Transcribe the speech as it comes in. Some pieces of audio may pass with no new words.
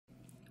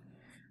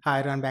Hi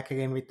everyone, back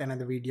again with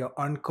another video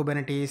on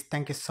Kubernetes.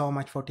 Thank you so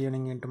much for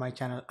tuning into my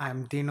channel.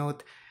 I'm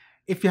Dinuth.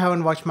 If you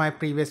haven't watched my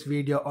previous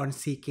video on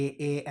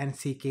CKA and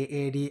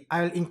CKAD,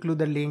 I will include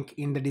the link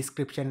in the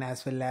description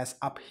as well as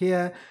up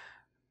here.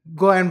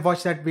 Go and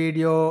watch that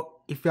video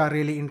if you are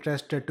really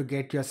interested to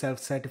get yourself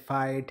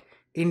certified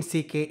in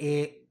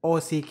CKA or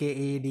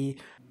CKAD.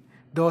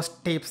 Those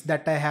tips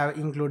that I have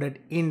included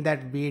in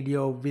that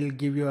video will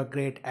give you a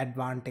great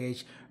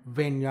advantage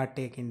when you are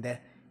taking the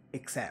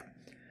exam.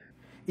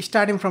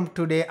 Starting from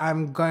today,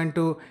 I'm going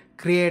to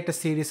create a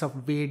series of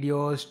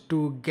videos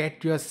to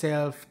get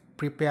yourself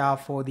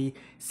prepared for the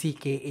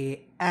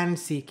CKA and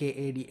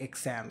CKAD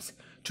exams.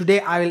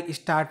 Today I will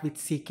start with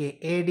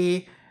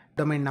CKAD,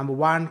 domain number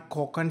 1,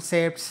 core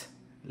concepts.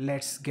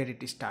 Let's get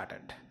it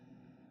started.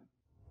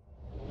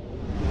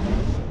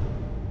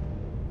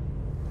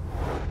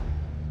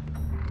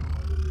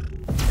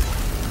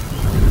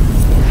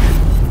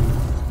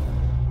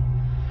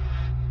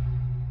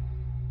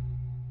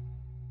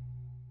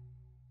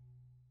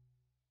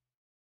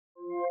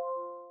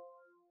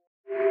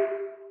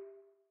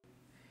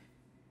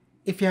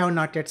 If you have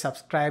not yet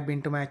subscribed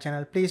into my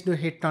channel, please do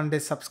hit on the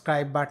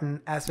subscribe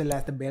button as well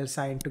as the bell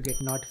sign to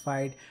get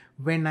notified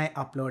when I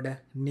upload a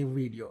new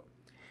video.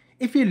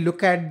 If you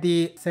look at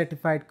the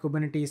Certified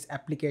Kubernetes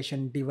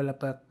Application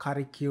Developer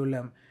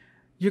curriculum,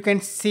 you can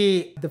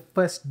see the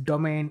first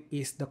domain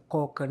is the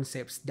core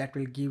concepts that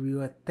will give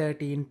you a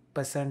 13%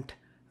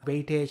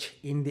 weightage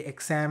in the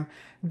exam.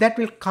 That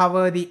will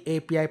cover the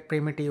API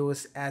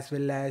primitives as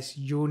well as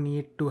you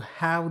need to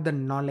have the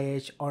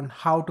knowledge on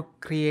how to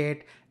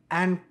create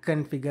and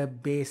configure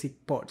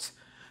basic pods.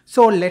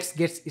 So let's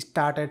get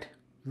started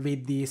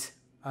with these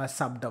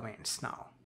subdomains now.